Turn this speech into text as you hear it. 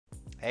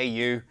Hey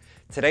you.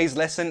 Today's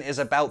lesson is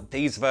about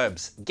these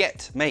verbs.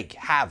 Get, make,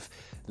 have,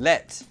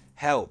 let,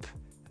 help.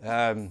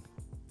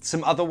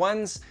 Some other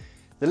ones.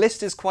 The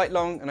list is quite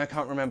long and I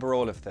can't remember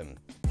all of them.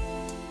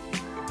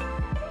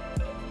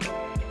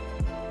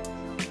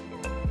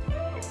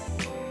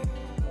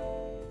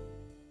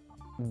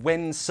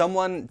 When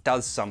someone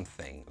does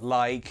something,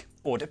 like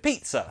order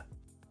pizza.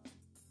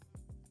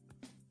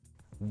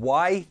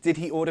 Why did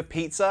he order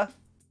pizza?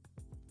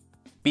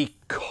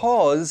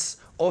 Because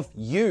of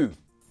you.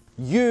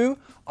 You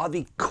are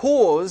the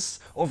cause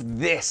of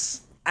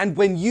this. And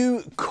when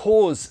you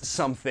cause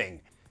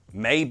something,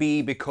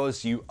 maybe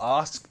because you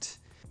asked,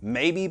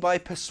 maybe by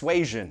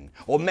persuasion,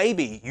 or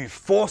maybe you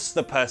force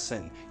the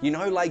person, you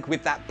know, like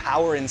with that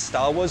power in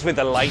Star Wars with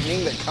the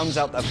lightning that comes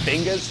out the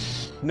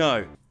fingers?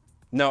 No,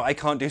 I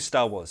can't do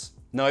Star Wars.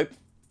 Nope.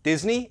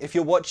 Disney, if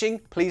you're watching,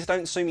 please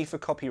don't sue me for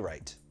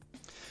copyright.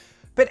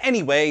 But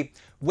anyway,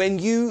 when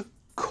you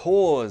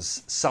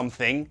cause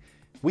something,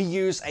 we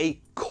use a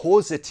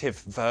causative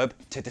verb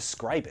to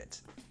describe it.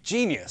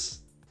 Genius.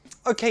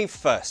 Okay,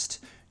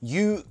 first,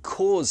 you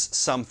cause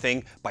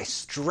something by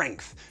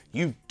strength.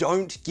 You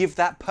don't give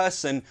that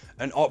person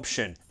an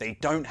option. They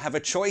don't have a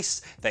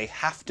choice, they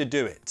have to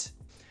do it.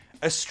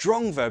 A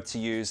strong verb to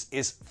use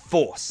is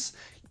force.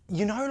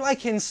 You know,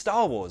 like in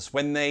Star Wars,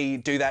 when they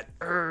do that,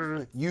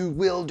 you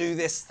will do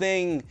this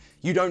thing,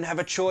 you don't have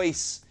a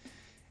choice.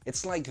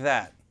 It's like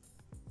that.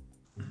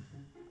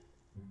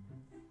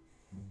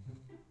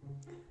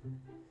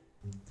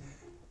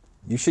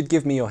 You should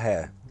give me your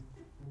hair.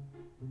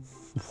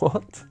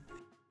 What?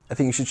 I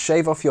think you should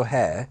shave off your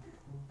hair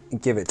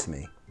and give it to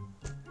me.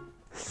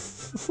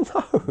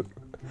 No.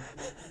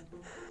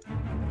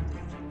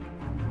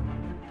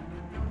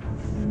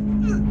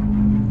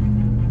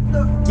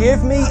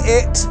 Give me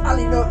it!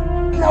 Ali, no,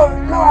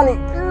 Ali,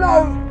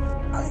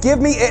 no! Ali. Give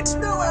me it!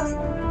 No, Ali!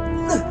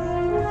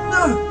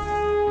 No!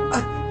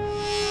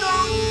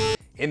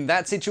 In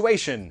that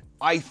situation,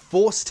 I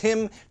forced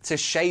him to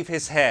shave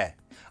his hair.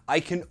 I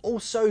can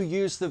also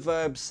use the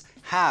verbs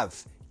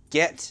have,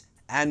 get,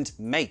 and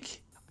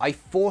make. I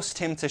forced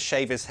him to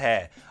shave his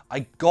hair.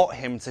 I got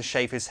him to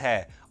shave his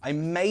hair. I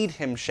made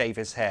him shave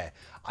his hair.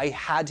 I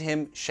had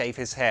him shave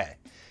his hair.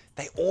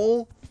 They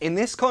all, in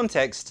this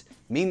context,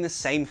 mean the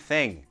same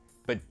thing.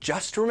 But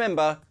just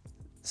remember,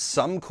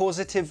 some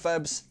causative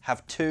verbs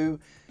have to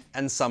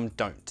and some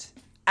don't.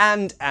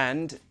 And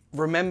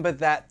remember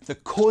that the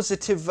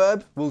causative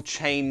verb will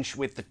change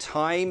with the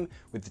time,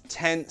 with the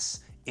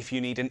tense. If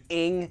you need an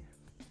ing,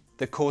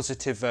 the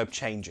causative verb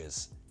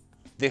changes.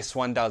 This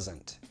one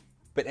doesn't.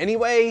 But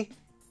anyway,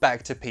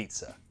 back to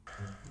pizza.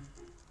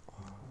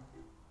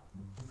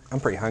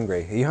 I'm pretty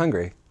hungry. Are you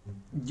hungry?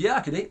 Yeah,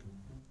 I could eat.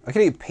 I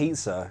could eat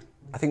pizza.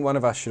 I think one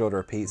of us should order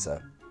a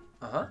pizza.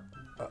 Uh-huh.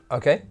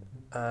 Okay.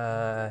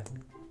 Do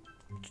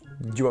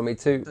you want me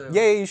to?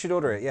 Yeah, you should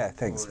order it. Yeah,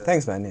 thanks.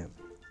 Thanks, man. Yeah.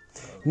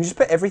 Can you just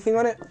put everything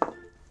on it?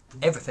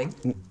 Everything?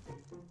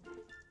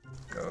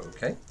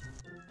 Okay.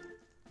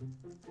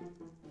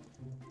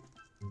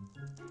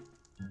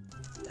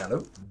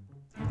 Hello?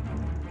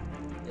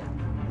 Yeah.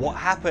 What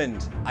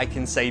happened? I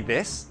can say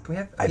this. Can we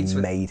have I pizza?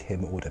 made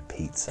him order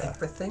pizza.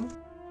 Everything?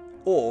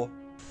 Or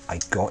I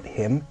got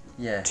him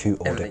to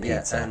order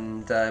pizza. Yeah,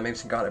 and maybe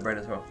some garlic bread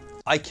as well.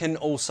 I can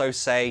also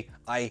say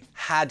I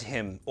had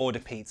him order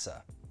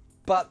pizza.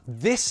 But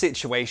this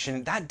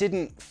situation, that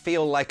didn't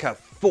feel like a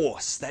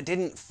force. That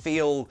didn't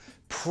feel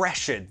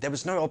pressured. There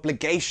was no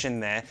obligation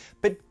there.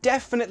 But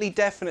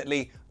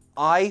definitely,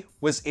 I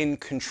was in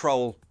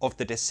control of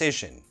the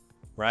decision,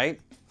 right?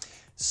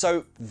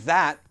 So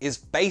that is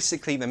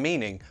basically the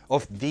meaning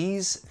of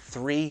these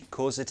three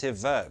causative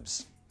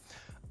verbs.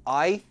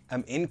 I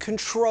am in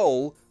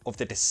control of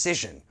the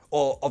decision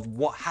or of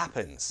what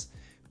happens.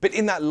 But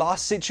in that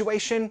last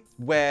situation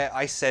where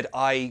I said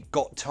I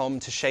got Tom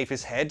to shave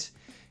his head,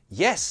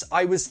 yes,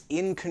 I was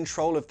in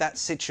control of that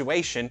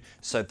situation,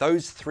 so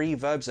those three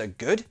verbs are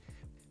good.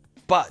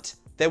 But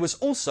there was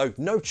also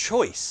no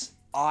choice.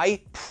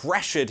 I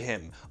pressured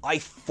him. I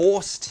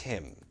forced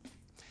him.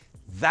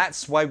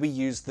 That's why we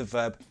use the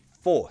verb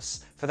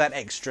force, for that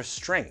extra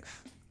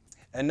strength.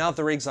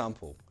 Another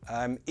example,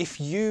 if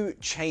you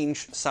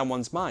change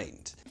someone's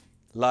mind,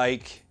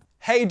 like,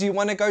 hey, do you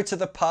want to go to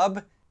the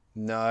pub?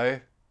 No,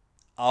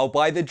 I'll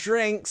buy the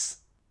drinks.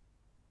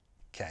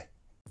 Okay.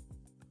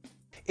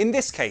 In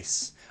this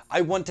case,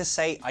 I want to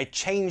say I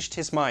changed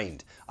his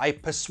mind. I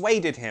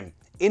persuaded him,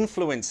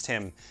 influenced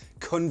him,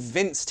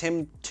 convinced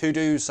him to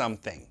do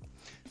something.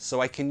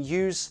 So I can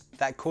use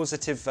that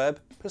causative verb,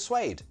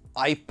 persuade.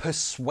 I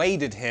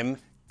persuaded him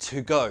to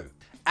go.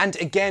 And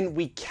again,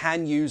 we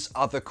can use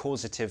other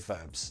causative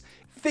verbs.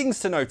 Things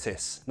to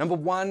notice. Number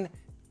one,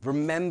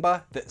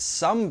 remember that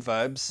some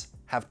verbs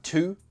have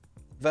to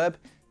verb,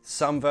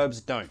 some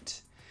verbs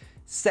don't.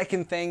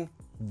 Second thing,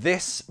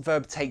 this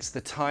verb takes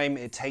the time,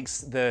 it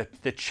takes the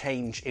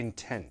change in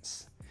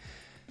tense.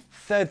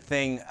 Third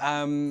thing,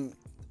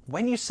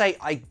 when you say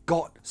I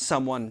got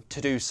someone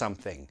to do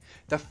something,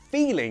 the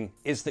feeling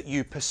is that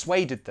you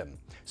persuaded them.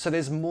 So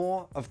there's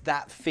more of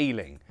that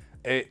feeling.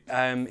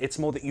 It's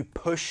more that you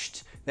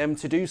pushed them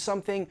to do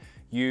something,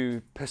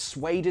 you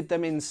persuaded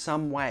them in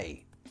some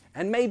way.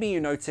 And maybe you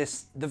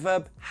notice the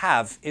verb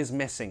have is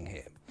missing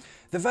here.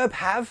 The verb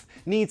have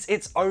needs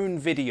its own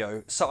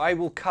video, so I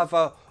will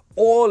cover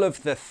all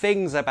of the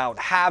things about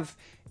have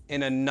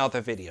in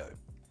another video.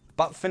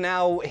 But for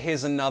now,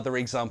 here's another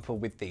example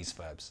with these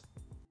verbs.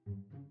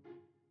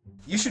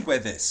 You should wear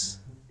this.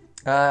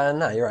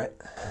 No, you're right.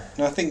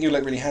 No, I think you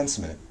look really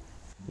handsome in it.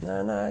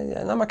 No,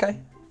 yeah, I'm okay.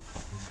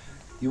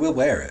 You will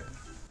wear it.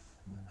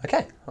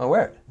 Okay, I'll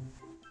wear it.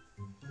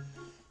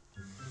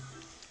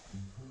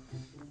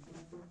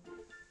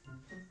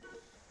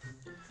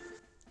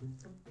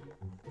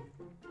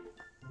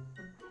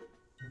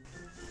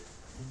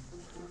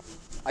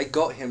 I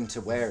got him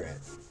to wear it.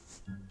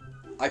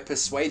 I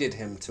persuaded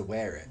him to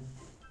wear it.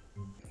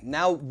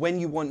 Now, when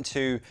you want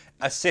to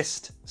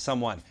assist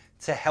someone,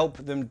 to help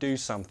them do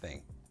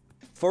something.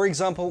 For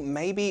example,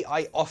 maybe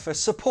I offer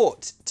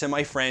support to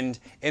my friend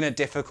in a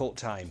difficult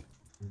time.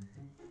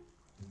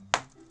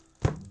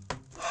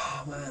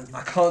 Oh man,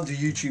 I can't do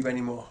YouTube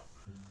anymore.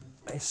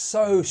 It's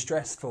so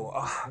stressful.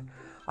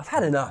 I've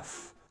had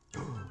enough.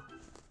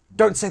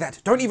 Don't say that.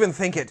 Don't even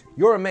think it.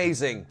 You're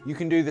amazing. You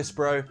can do this,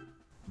 bro.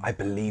 I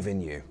believe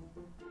in you.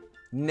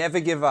 Never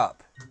give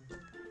up.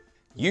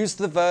 Use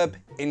the verb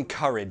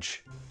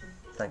encourage.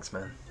 Thanks,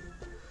 man.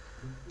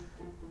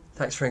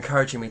 Thanks for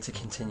encouraging me to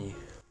continue.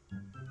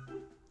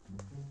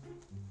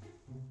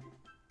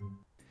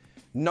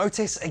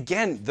 Notice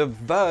again, the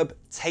verb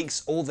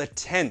takes all the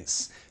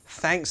tense.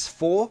 Thanks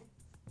for,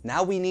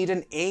 now we need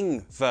an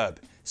ing verb.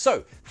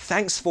 So,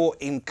 thanks for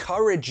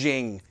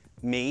encouraging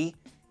me,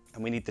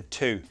 and we need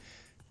the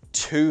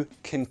to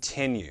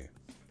continue.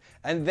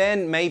 And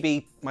then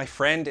maybe my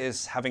friend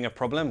is having a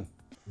problem.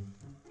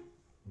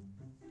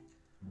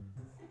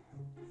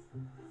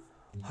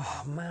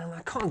 Oh man,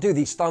 I can't do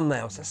these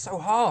thumbnails, they're so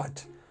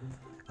hard.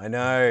 I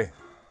know.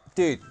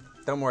 Dude,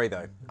 don't worry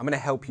though. I'm gonna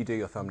help you do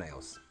your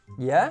thumbnails.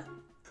 Yeah?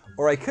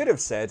 Or I could have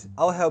said,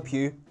 I'll help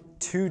you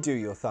to do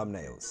your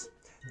thumbnails.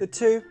 The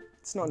to,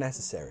 it's not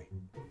necessary.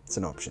 It's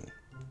an option.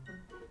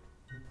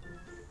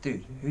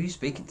 Dude, who are you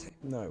speaking to?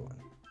 No one.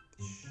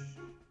 Shh.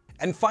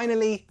 And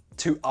finally,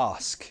 to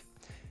ask.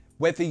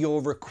 Whether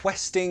you're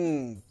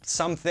requesting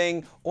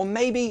something or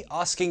maybe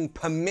asking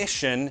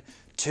permission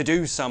to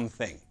do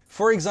something.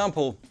 For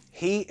example,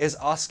 he is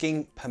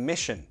asking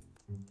permission.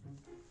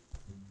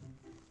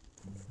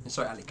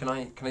 Sorry, Ali, can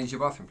I use your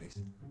bathroom, please?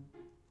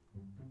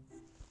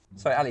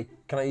 Sorry, Ali,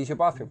 can I use your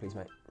bathroom, please,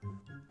 mate?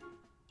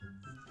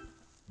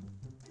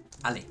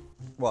 Ali.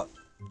 What?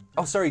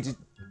 Oh, sorry, did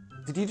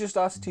you just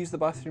ask to use the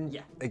bathroom?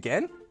 Yeah.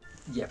 Again?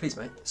 Yeah, please,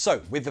 mate.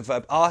 So, with the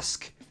verb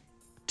ask,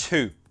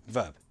 to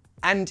verb.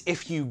 And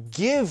if you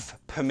give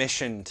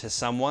permission to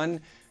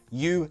someone,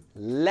 you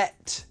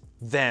let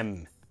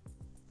them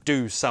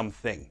do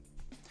something.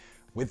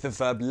 With the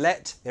verb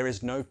let, there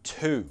is no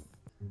to.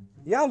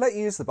 Yeah, I'll let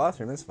you use the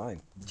bathroom, that's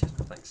fine. Cheers,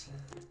 man, thanks.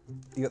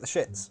 You got the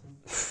shits?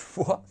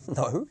 What?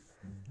 No.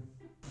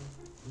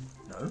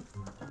 No?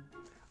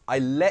 I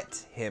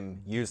let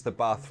him use the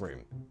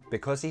bathroom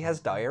because he has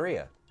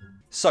diarrhea.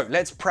 So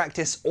let's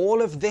practice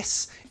all of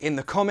this in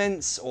the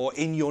comments or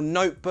in your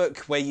notebook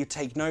where you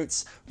take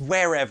notes,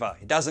 wherever,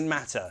 it doesn't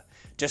matter.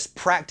 Just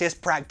practice,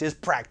 practice,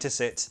 practice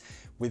it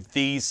with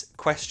these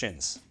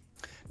questions.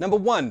 Number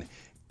 1,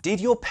 did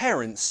your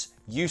parents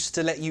used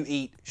to let you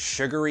eat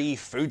sugary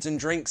foods and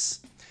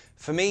drinks?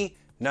 For me,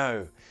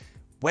 no.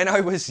 When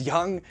I was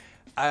young,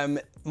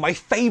 my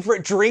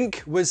favorite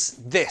drink was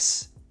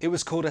this. It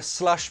was called a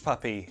slush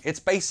puppy.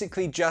 It's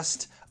basically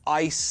just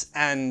ice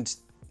and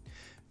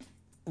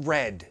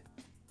red.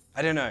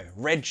 I don't know,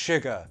 red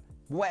sugar,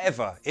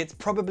 whatever. It's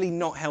probably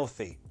not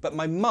healthy, but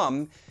my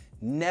mum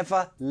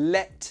never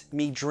let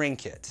me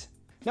drink it.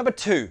 Number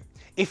 2,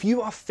 if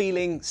you are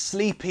feeling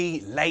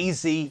sleepy,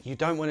 lazy, you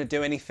don't want to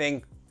do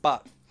anything,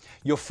 but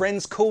your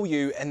friends call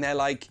you and they're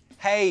like,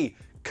 hey,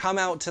 come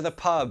out to the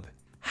pub.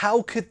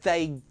 How could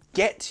they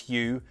get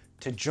you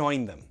to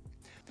join them?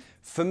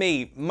 For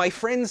me, my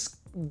friends,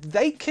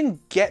 they can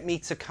get me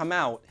to come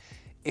out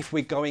if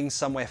we're going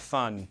somewhere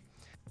fun.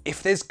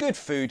 If there's good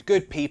food,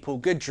 good people,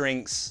 good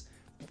drinks,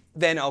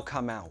 then I'll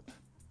come out.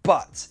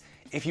 But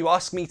if you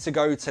ask me to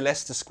go to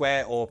Leicester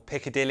Square or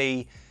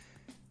Piccadilly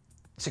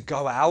to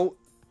go out,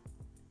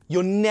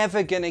 you're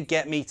never gonna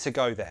get me to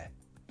go there.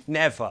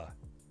 Never.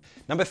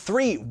 Number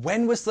 3,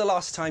 when was the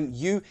last time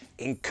you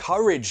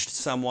encouraged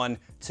someone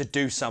to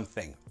do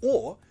something?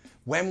 Or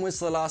when was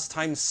the last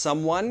time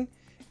someone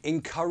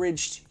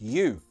encouraged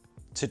you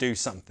to do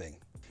something?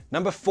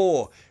 Number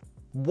 4,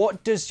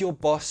 what does your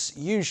boss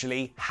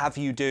usually have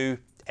you do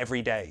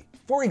every day?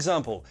 For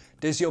example,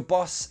 does your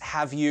boss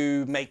have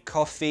you make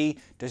coffee?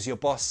 Does your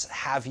boss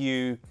have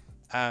you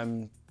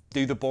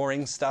do the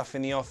boring stuff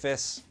in the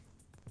office?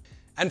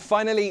 And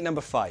finally,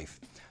 number 5,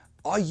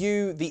 are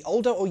you the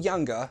older or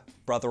younger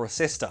brother or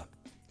sister?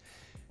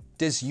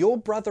 Does your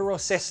brother or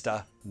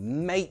sister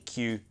make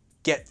you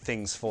get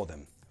things for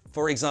them?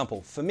 For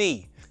example, for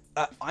me,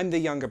 I'm the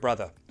younger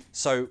brother.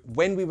 So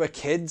when we were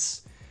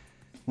kids,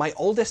 My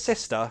older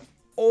sister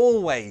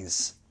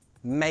always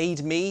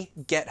made me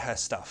get her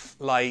stuff,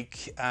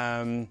 like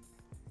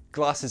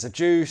glasses of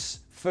juice,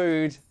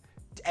 food,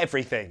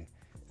 everything.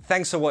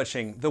 Thanks for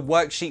watching. The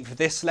worksheet for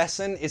this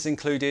lesson is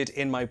included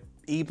in my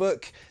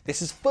ebook.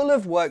 This is full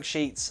of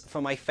worksheets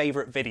for my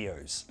favorite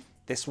videos.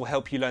 This will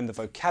help you learn the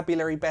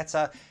vocabulary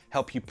better,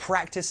 help you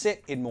practice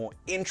it in more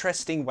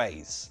interesting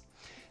ways.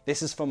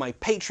 This is for my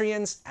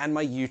Patreons and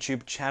my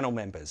YouTube channel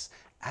members,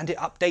 and it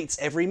updates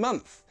every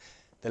month.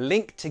 The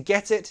link to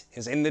get it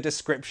is in the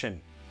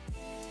description.